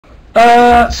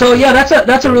So yeah,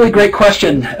 that's a really great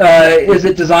question. Is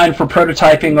it designed for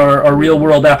prototyping or real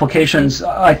world applications?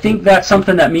 I think that's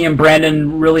something that me and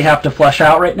Brandon really have to flesh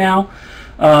out right now,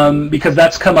 because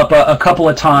that's come up a couple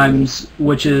of times.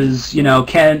 Which is,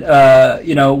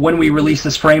 when we release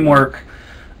this framework,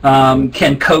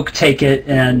 can Coke take it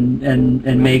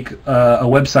and make a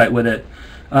website with it?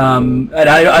 And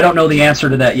I don't know the answer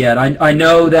to that yet. I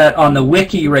know that on the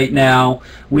wiki right now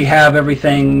we have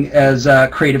everything as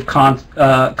Creative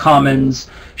Commons,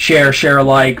 share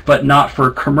alike, but not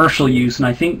for commercial use. And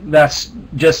I think that's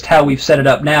just how we've set it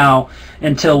up now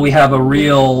until we have a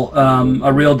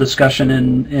real discussion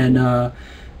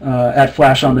at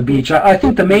Flash on the Beach. I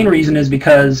think the main reason is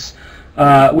because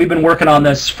we've been working on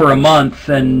this for a month,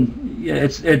 and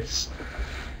it's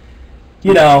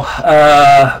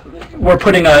we're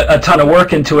putting a ton of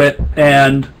work into it,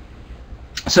 and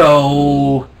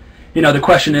so the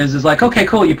question is like, okay,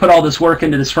 cool, you put all this work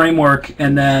into this framework,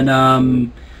 and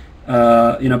then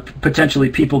potentially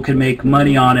people can make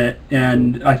money on it,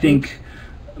 and I think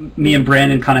me and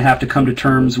Brandon kind of have to come to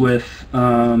terms with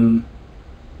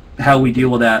how we deal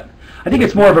with that. I think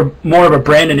it's more of a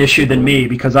Brandon issue than me,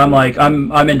 because I'm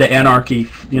into anarchy.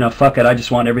 Fuck it, I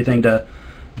just want everything to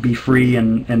be free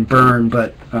and burn.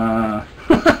 But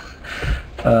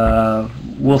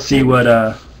we'll see what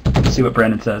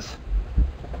Brandon says.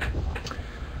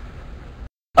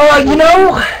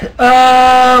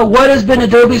 What has been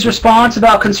Adobe's response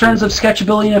about concerns of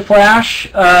sketchability in Flash?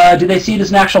 Do they see it as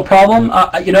an actual problem?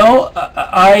 I've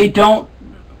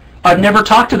never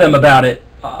talked to them about it.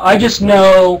 I just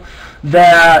know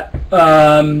that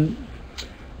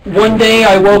one day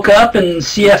I woke up and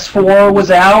CS4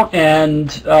 was out and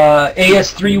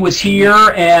AS3 was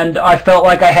here, and I felt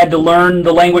like I had to learn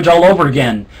the language all over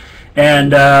again.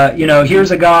 And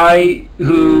here's a guy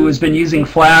who has been using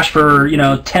Flash for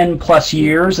 10 plus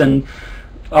years, and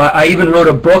I even wrote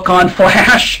a book on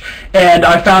Flash, and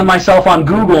I found myself on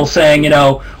Google saying,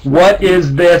 what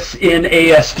is this in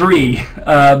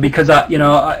AS3? Because I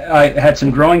had some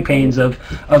growing pains of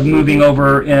moving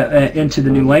over into the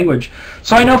new language.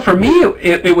 So I know for me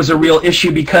it was a real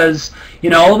issue, because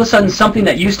all of a sudden something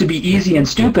that used to be easy and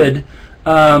stupid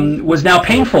was now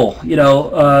painful.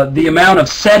 The amount of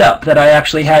setup that I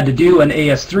actually had to do in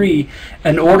AS3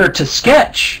 in order to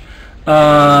sketch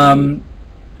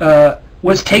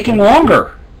was taking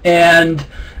longer. And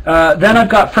then I've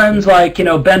got friends like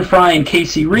Ben Fry and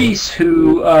Casey Reese,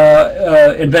 who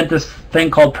invent this thing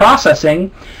called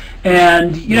processing,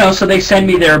 and so they send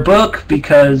me their book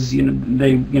because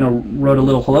they wrote a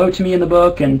little hello to me in the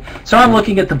book, and so I'm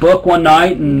looking at the book one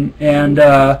night, and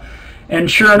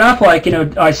sure enough,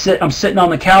 I'm sitting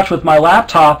on the couch with my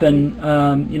laptop, and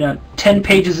 10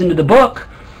 pages into the book,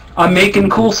 I'm making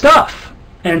cool stuff.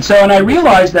 And I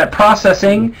realized that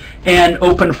processing and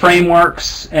open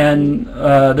frameworks, and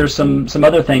there's some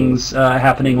other things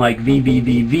happening like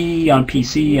VVVV on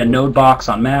PC and Nodebox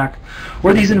on Mac,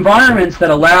 were these environments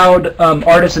that allowed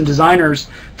artists and designers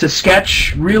to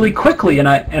sketch really quickly. And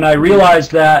I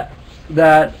realized that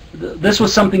this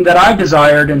was something that I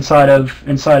desired inside of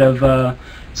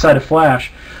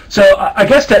Flash. So I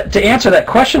guess to answer that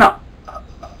question,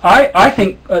 I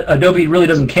think Adobe really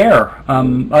doesn't care.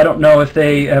 I don't know if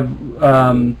they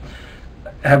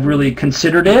have really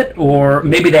considered it, or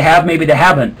maybe they have, maybe they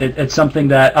haven't. It's something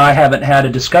that I haven't had a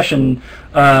discussion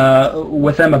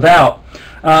with them about.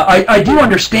 I do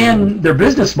understand their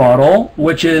business model,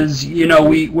 which is,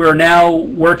 we're now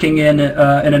working in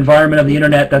an environment of the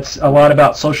internet that's a lot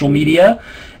about social media,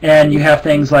 and you have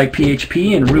things like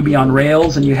PHP and Ruby on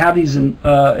Rails, and you have these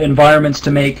environments to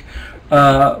make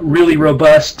really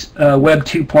robust Web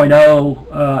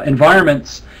 2.0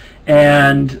 environments,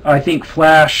 and I think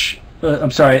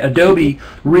Adobe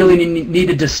really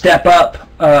needed to step up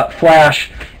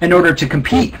Flash in order to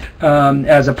compete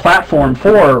as a platform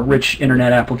for rich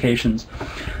internet applications.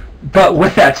 But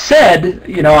with that said,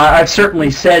 I've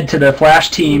certainly said to the Flash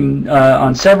team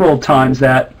on several times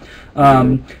that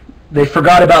they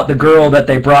forgot about the girl that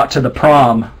they brought to the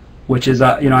prom, which is,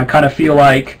 I kind of feel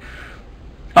like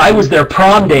I was their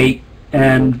prom date,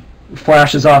 and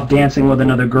Flash is off dancing with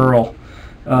another girl.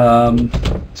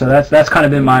 So that's kind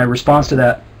of been my response to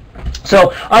that.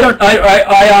 So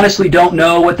I honestly don't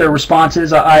know what their response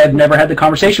is. I have never had the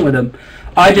conversation with them.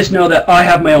 I just know that I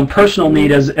have my own personal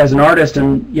need as an artist,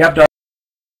 and you have to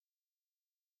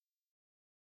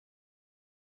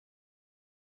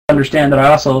understand that I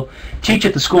also teach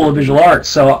at the School of Visual Arts.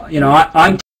 So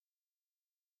I'm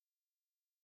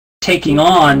taking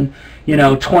on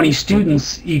 20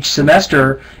 students each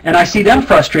semester, and I see them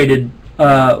frustrated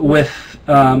with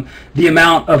the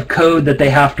amount of code that they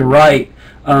have to write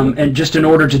and just in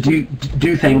order to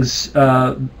do things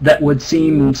that would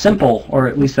seem simple, or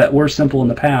at least that were simple in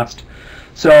the past.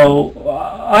 So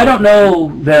I don't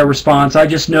know their response. I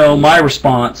just know my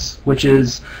response, which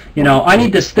is, I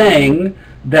need this thing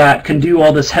that can do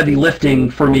all this heavy lifting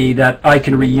for me that I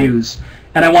can reuse.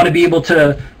 And I want to be able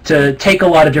to take a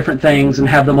lot of different things and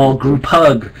have them all group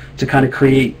hug to kind of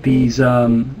create these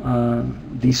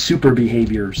super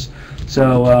behaviors.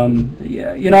 So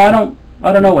yeah,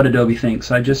 I don't know what Adobe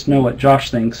thinks. I just know what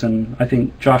Josh thinks, and I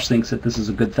think Josh thinks that this is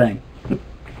a good thing.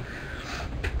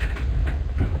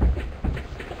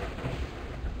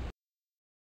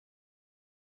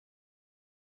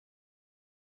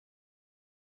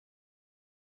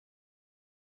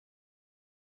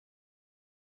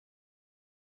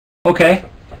 Okay.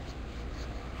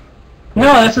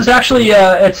 No, this is actually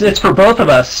it's for both of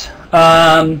us.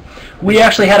 We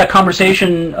actually had a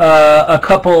conversation a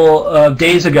couple of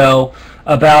days ago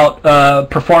about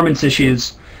performance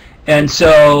issues, and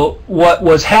so what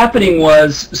was happening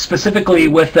was specifically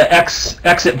with the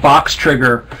exit box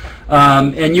trigger,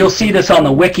 and you'll see this on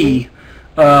the wiki.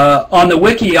 On the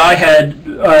wiki, I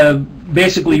had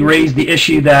basically raised the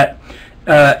issue that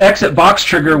exit box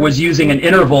trigger was using an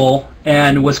interval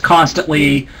and was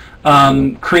constantly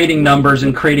creating numbers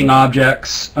and creating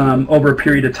objects over a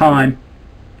period of time.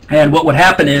 And what would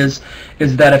happen is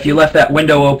that if you left that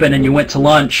window open and you went to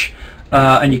lunch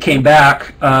and you came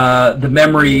back, the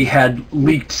memory had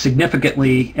leaked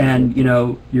significantly, and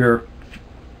your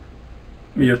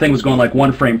thing was going like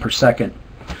 1 frame per second.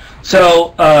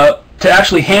 So to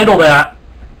actually handle that,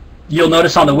 you'll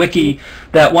notice on the wiki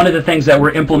that one of the things that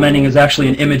we're implementing is actually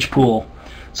an image pool.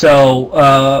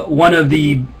 So one of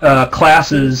the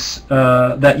classes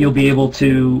that you'll be able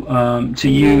to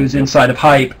use inside of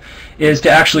Hype is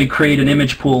to actually create an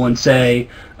image pool and say,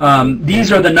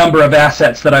 these are the number of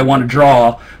assets that I want to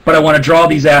draw, but I want to draw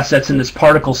these assets in this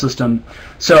particle system.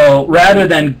 So rather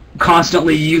than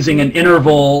constantly using an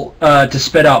interval to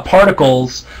spit out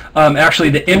particles,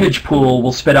 actually the image pool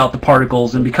will spit out the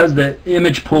particles, and because the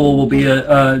image pool will be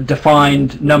a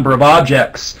defined number of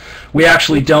objects, we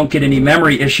actually don't get any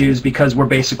memory issues because we're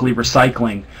basically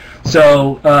recycling.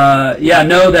 So yeah,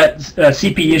 know that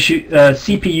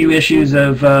CPU issues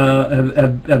have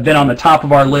been on the top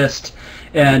of our list,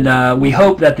 and we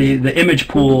hope that the image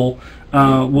pool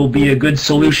will be a good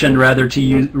solution rather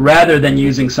than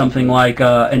using something like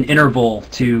an interval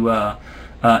to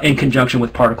in conjunction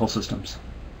with particle systems.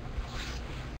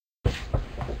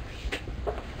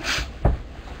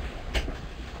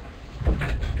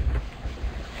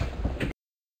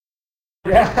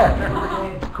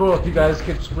 Yeah. Cool. If you guys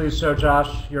could please show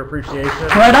Josh your appreciation.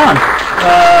 Right on.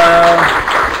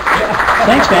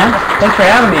 Thanks, man. Thanks for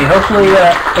having me. Hopefully,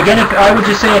 again, I would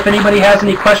just say if anybody has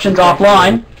any questions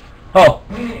offline. Oh.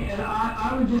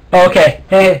 Oh, okay.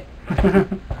 Hey.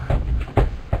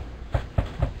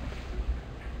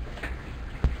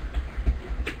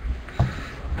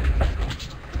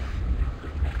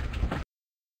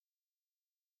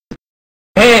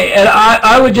 Hey, and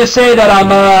I would just say that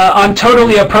I'm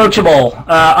totally approachable.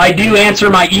 I do answer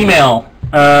my email,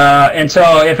 and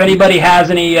so if anybody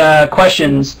has any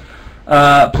questions,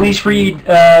 please free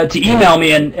to email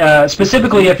me. And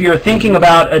specifically, if you're thinking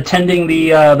about attending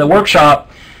the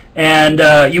workshop,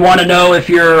 and you want to know if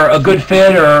you're a good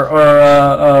fit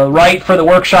or right for the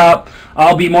workshop,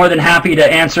 I'll be more than happy to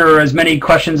answer as many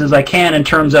questions as I can in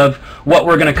terms of what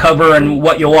we're going to cover and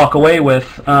what you'll walk away with.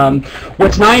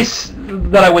 What's nice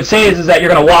that I would say is that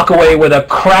you're going to walk away with a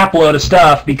crap load of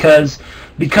stuff because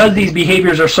these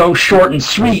behaviors are so short and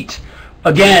sweet.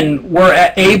 Again,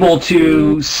 we're able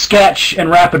to sketch and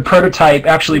rapid prototype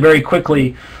actually very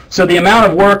quickly. So the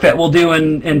amount of work that we'll do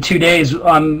in 2 days,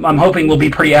 I'm hoping will be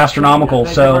pretty astronomical.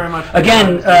 So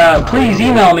again, please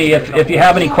email me if you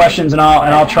have any questions, and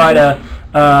I'll try to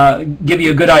give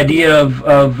you a good idea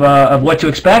of what to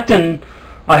expect. And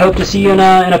I hope to see you in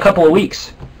a couple of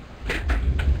weeks.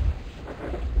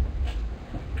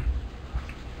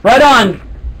 Right on.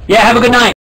 Yeah. Have a good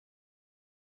night.